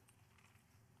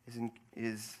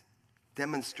is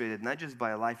demonstrated not just by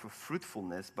a life of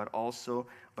fruitfulness, but also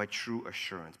by true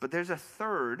assurance. But there's a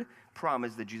third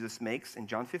promise that Jesus makes in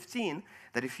John 15,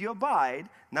 that if you abide,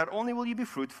 not only will you be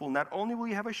fruitful, not only will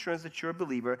you have assurance that you're a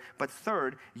believer, but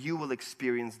third, you will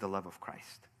experience the love of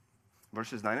Christ.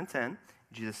 Verses 9 and 10,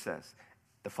 Jesus says,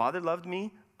 "The Father loved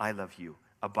me, I love you.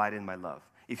 Abide in my love.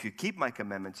 If you keep my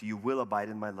commandments, you will abide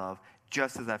in my love,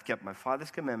 just as I've kept my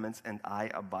Father's commandments and I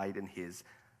abide in his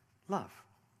love."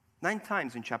 9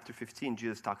 times in chapter 15,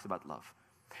 Jesus talks about love.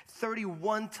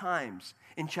 31 times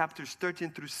in chapters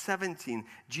 13 through 17,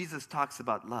 Jesus talks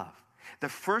about love. The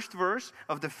first verse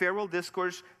of the farewell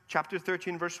discourse, chapter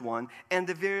 13, verse 1, and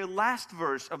the very last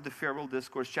verse of the farewell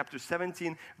discourse, chapter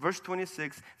 17, verse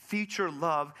 26, feature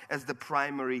love as the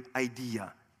primary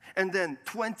idea. And then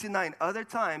 29 other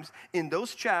times in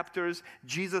those chapters,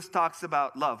 Jesus talks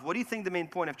about love. What do you think the main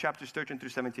point of chapters 13 through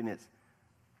 17 is?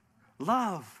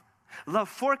 Love. Love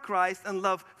for Christ and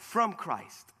love from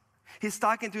Christ. He's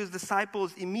talking to his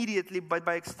disciples immediately, but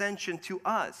by extension to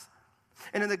us.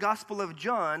 And in the Gospel of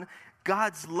John,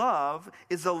 God's love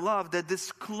is a love that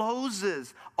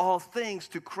discloses all things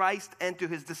to Christ and to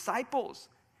his disciples.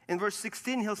 In verse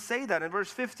 16, he'll say that. In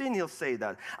verse 15, he'll say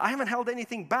that. I haven't held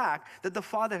anything back that the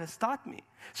Father has taught me.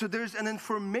 So there's an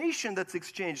information that's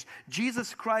exchanged.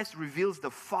 Jesus Christ reveals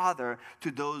the Father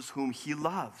to those whom he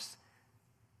loves.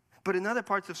 But in other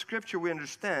parts of Scripture, we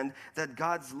understand that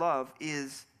God's love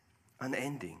is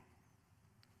unending.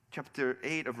 Chapter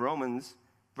 8 of Romans,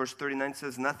 verse 39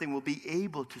 says, "Nothing will be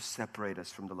able to separate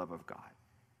us from the love of God."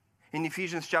 In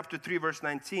Ephesians chapter 3, verse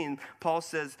 19, Paul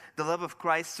says, "The love of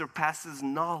Christ surpasses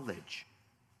knowledge."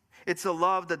 It's a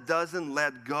love that doesn't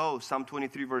let go. Psalm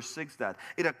 23, verse 6, that.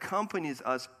 It accompanies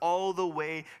us all the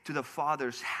way to the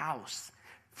Father's house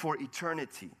for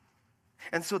eternity.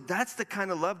 And so that's the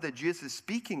kind of love that Jesus is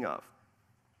speaking of.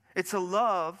 It's a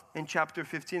love in chapter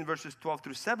 15, verses 12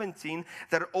 through 17,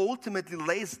 that ultimately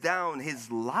lays down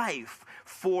his life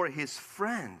for his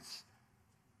friends.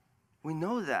 We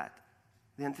know that.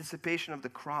 The anticipation of the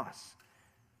cross.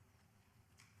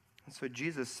 And so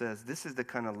Jesus says, this is the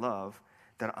kind of love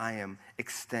that I am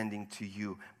extending to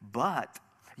you. But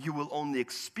you will only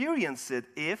experience it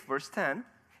if, verse 10,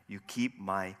 you keep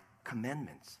my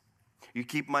commandments. You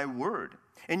keep my word,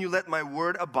 and you let my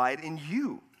word abide in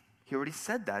you. He already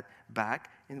said that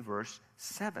back in verse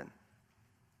 7.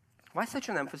 Why such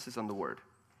an emphasis on the word?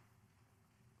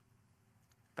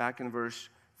 Back in verse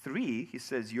 3, he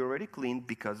says, you're already clean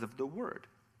because of the word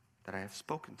that I have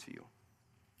spoken to you.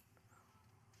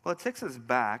 Well, it takes us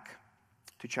back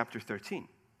to chapter 13.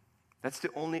 That's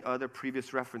the only other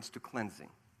previous reference to cleansing,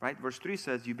 right? Verse 3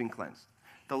 says, you've been cleansed.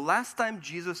 The last time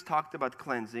Jesus talked about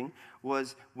cleansing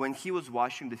was when he was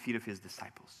washing the feet of his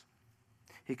disciples.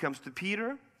 He comes to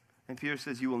Peter, and Peter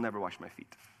says, you will never wash my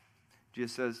feet.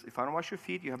 Jesus says, if I don't wash your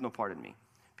feet, you have no part in me.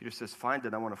 Peter says, fine,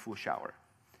 then I want a full shower.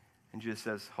 And Jesus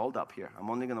says, hold up here. I'm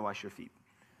only going to wash your feet.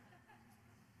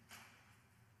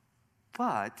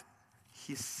 But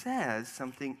he says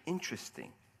something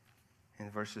interesting in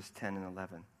verses 10 and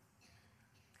 11.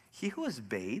 He who is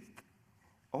bathed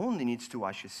only needs to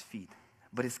wash his feet,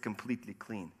 but is completely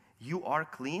clean. You are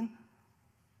clean,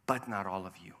 but not all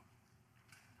of you.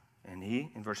 And he,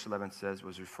 in verse 11 says,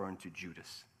 was referring to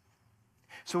Judas.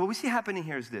 So what we see happening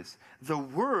here is this. The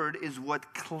word is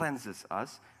what cleanses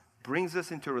us, brings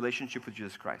us into a relationship with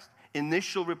Jesus Christ.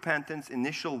 Initial repentance,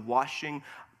 initial washing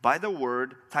by the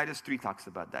word. Titus 3 talks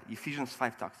about that. Ephesians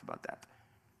 5 talks about that.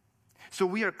 So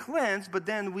we are cleansed, but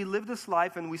then we live this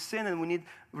life and we sin, and we need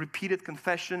repeated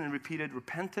confession and repeated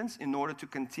repentance in order to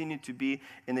continue to be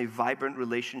in a vibrant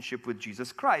relationship with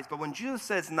Jesus Christ. But when Jesus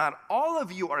says, not all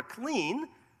of you are clean,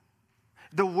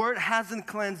 the word hasn't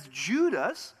cleansed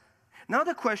Judas. Now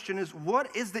the question is,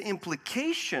 what is the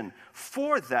implication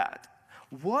for that?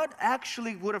 What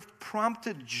actually would have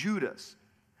prompted Judas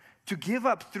to give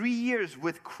up 3 years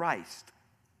with Christ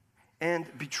and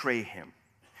betray him?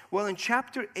 Well, in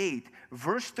chapter 8,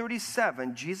 verse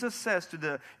 37, Jesus says to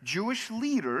the Jewish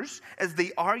leaders as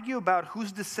they argue about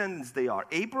whose descendants they are,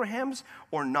 Abraham's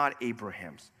or not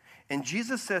Abraham's. And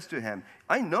Jesus says to him,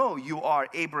 I know you are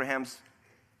Abraham's,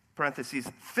 parentheses,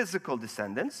 physical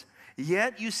descendants,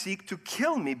 yet you seek to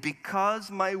kill me because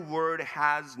my word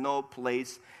has no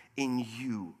place in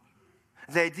you.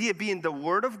 The idea being the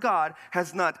word of God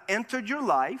has not entered your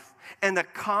life and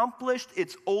accomplished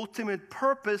its ultimate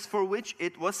purpose for which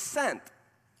it was sent.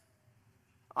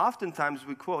 Oftentimes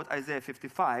we quote Isaiah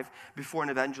 55 before an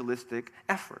evangelistic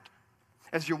effort.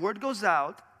 As your word goes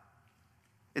out,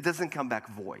 it doesn't come back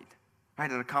void,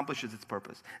 right? It accomplishes its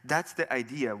purpose. That's the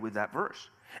idea with that verse.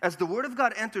 As the word of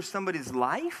God enters somebody's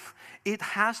life, it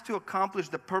has to accomplish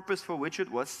the purpose for which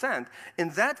it was sent. In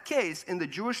that case, in the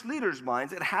Jewish leaders'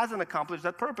 minds, it hasn't accomplished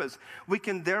that purpose. We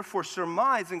can therefore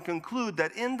surmise and conclude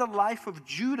that in the life of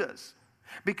Judas,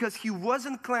 because he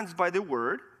wasn't cleansed by the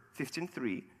word,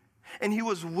 15:3, and he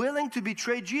was willing to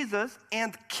betray Jesus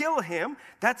and kill him,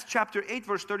 that's chapter 8,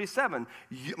 verse 37.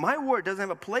 My word doesn't have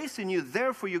a place in you,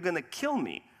 therefore you're going to kill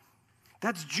me.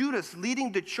 That's Judas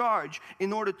leading the charge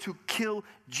in order to kill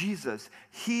Jesus.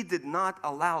 He did not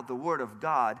allow the word of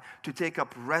God to take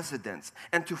up residence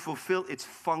and to fulfill its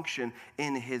function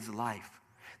in his life.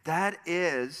 That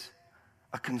is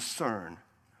a concern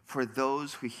for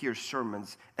those who hear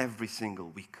sermons every single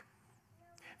week.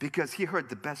 Because he heard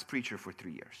the best preacher for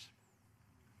 3 years.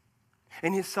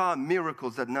 And he saw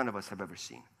miracles that none of us have ever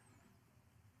seen.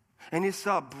 And he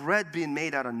saw bread being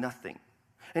made out of nothing.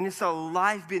 And he saw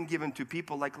life being given to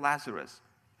people like Lazarus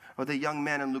or the young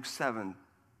man in Luke 7.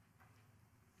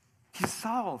 He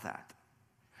saw all that.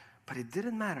 But it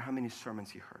didn't matter how many sermons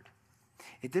he heard.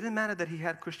 It didn't matter that he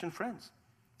had Christian friends,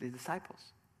 the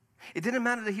disciples. It didn't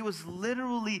matter that he was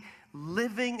literally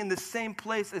living in the same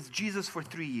place as Jesus for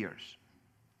 3 years.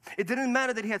 It didn't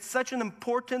matter that he had such an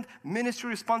important ministry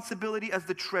responsibility as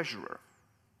the treasurer.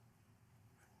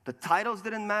 The titles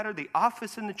didn't matter. The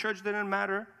office in the church didn't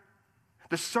matter.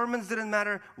 The sermons didn't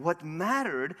matter. What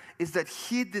mattered is that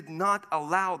he did not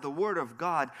allow the word of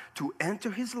God to enter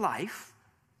his life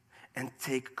and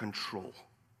take control.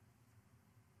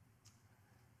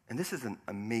 And this is an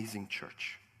amazing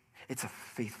church. It's a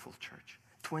faithful church,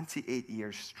 28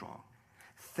 years strong.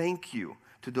 Thank you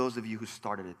to those of you who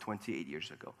started it 28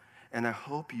 years ago. And I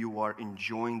hope you are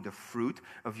enjoying the fruit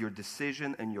of your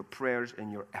decision and your prayers and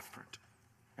your effort.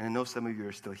 And I know some of you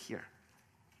are still here.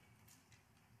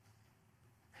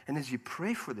 And as you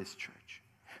pray for this church,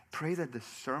 pray that the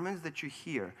sermons that you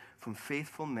hear from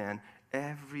faithful men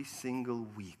every single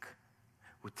week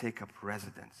would take up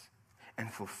residence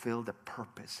and fulfill the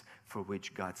purpose for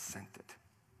which God sent it.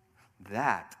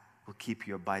 That will keep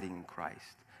you abiding in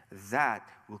Christ. That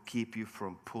will keep you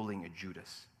from pulling a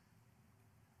Judas.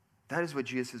 That is what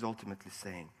Jesus is ultimately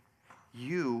saying.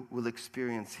 You will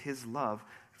experience his love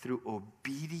through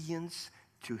obedience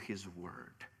to his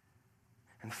word.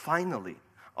 And finally,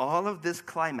 all of this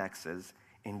climaxes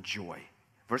in joy.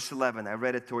 Verse 11, I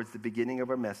read it towards the beginning of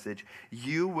our message.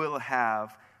 You will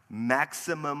have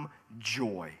maximum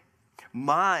joy.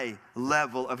 My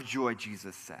level of joy,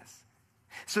 Jesus says.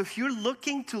 So if you're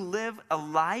looking to live a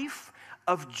life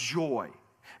of joy,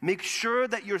 make sure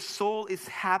that your soul is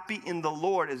happy in the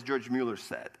Lord, as George Mueller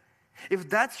said. If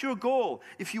that's your goal,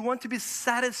 if you want to be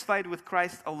satisfied with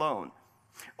Christ alone,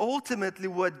 ultimately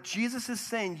what Jesus is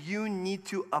saying, you need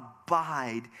to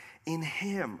abide in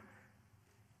him.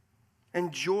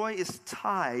 And joy is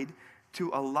tied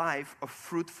to a life of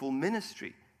fruitful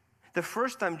ministry. The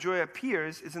first time joy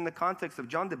appears is in the context of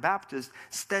John the Baptist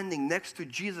standing next to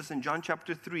Jesus in John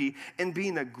chapter 3 and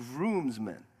being a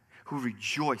groomsman who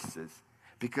rejoices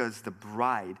because the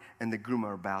bride and the groom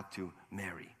are about to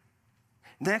marry.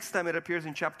 Next time it appears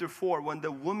in chapter 4 when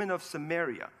the woman of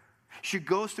Samaria, she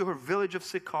goes to her village of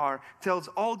Sychar, tells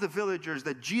all the villagers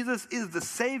that Jesus is the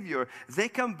Savior. They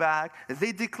come back,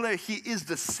 they declare he is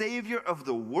the Savior of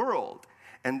the world.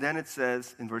 And then it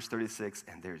says in verse 36,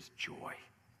 and there's joy.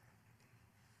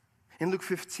 In Luke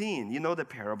 15, you know the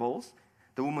parables.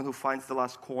 The woman who finds the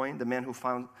lost coin, the man who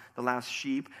found the last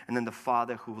sheep, and then the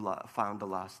father who found the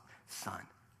lost son.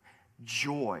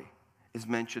 Joy is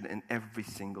mentioned in every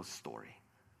single story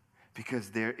because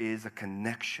there is a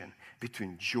connection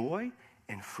between joy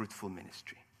and fruitful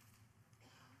ministry.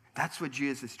 That's what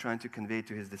Jesus is trying to convey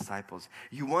to his disciples.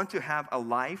 You want to have a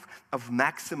life of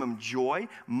maximum joy,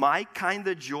 my kind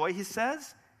of joy, he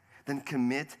says, then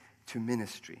commit to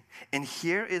ministry. And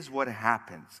here is what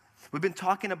happens. We've been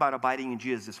talking about abiding in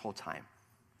Jesus this whole time.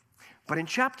 But in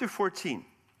chapter 14,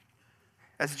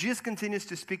 as Jesus continues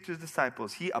to speak to his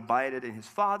disciples, he abided in his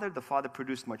Father. The Father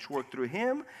produced much work through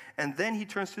him. And then he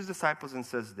turns to his disciples and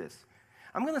says this,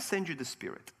 I'm going to send you the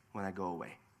Spirit when I go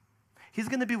away. He's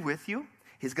going to be with you.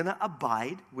 He's going to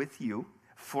abide with you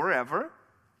forever.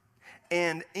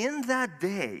 And in that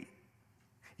day,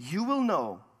 you will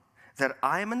know that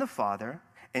I am in the Father,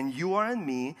 and you are in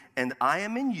me, and I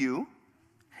am in you.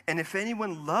 And if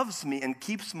anyone loves me and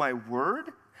keeps my word,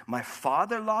 my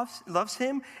Father loves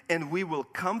him, and we will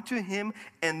come to him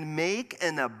and make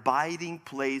an abiding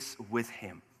place with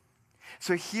him.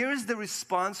 So here's the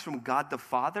response from God the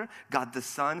Father, God the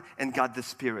Son, and God the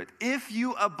Spirit. If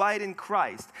you abide in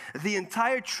Christ, the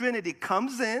entire Trinity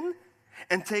comes in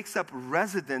and takes up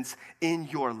residence in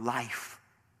your life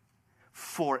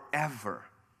forever.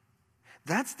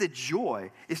 That's the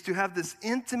joy, is to have this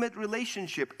intimate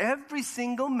relationship. Every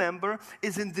single member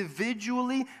is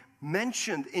individually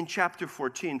mentioned in chapter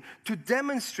 14 to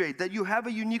demonstrate that you have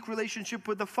a unique relationship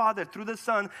with the Father through the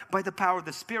Son by the power of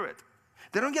the Spirit.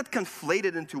 They don't get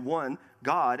conflated into one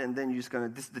God and then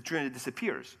the Trinity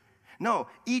disappears. No,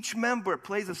 each member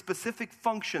plays a specific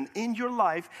function in your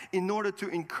life in order to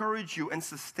encourage you and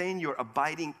sustain your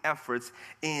abiding efforts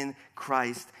in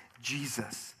Christ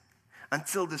Jesus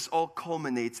until this all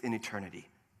culminates in eternity.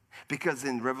 Because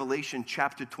in Revelation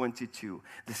chapter 22,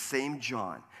 the same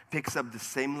John picks up the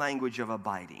same language of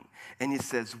abiding. And he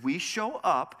says, we show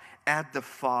up at the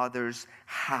Father's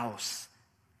house.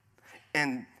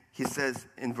 And he says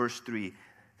in verse 3,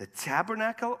 the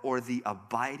tabernacle or the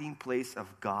abiding place of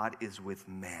God is with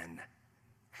men.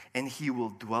 And he will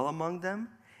dwell among them,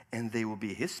 and they will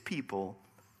be his people,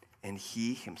 and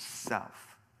he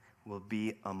himself will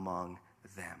be among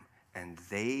them. And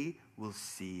they will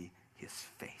see his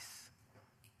face.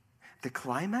 The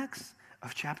climax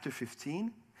of chapter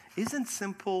 15 isn't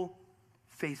simple,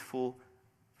 faithful,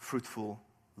 fruitful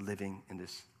living in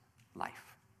this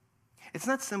life. It's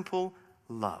not simple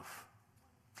love.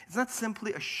 It's not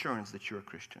simply assurance that you're a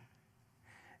Christian.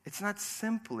 It's not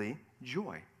simply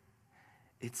joy.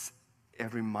 It's a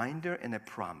reminder and a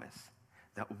promise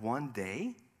that one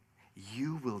day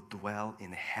you will dwell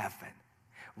in heaven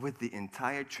with the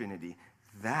entire Trinity.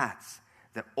 That's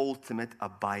the ultimate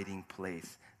abiding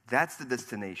place. That's the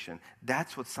destination.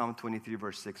 That's what Psalm 23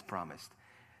 verse 6 promised.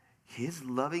 His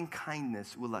loving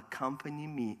kindness will accompany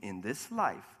me in this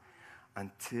life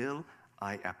until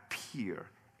I appear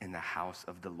in the house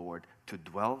of the Lord to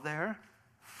dwell there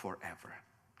forever.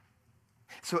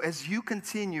 So as you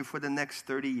continue for the next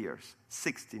 30 years,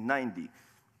 60, 90,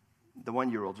 the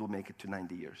 1-year-olds will make it to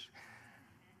 90 years.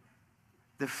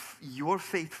 Your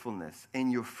faithfulness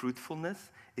and your fruitfulness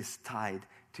is tied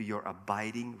to your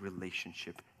abiding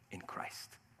relationship in Christ.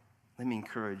 Let me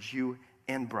encourage you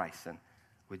and Bryson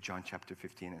with John chapter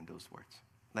 15 and those words.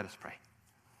 Let us pray.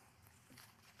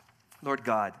 Lord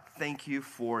God, thank you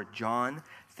for John.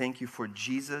 Thank you for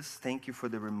Jesus. Thank you for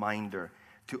the reminder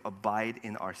to abide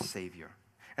in our Savior.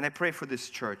 And I pray for this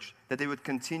church that they would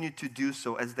continue to do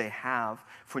so as they have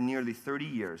for nearly 30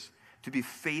 years, to be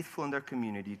faithful in their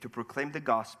community, to proclaim the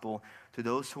gospel to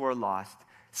those who are lost,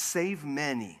 save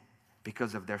many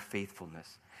because of their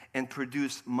faithfulness, and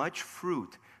produce much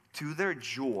fruit to their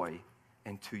joy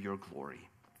and to your glory.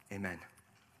 Amen.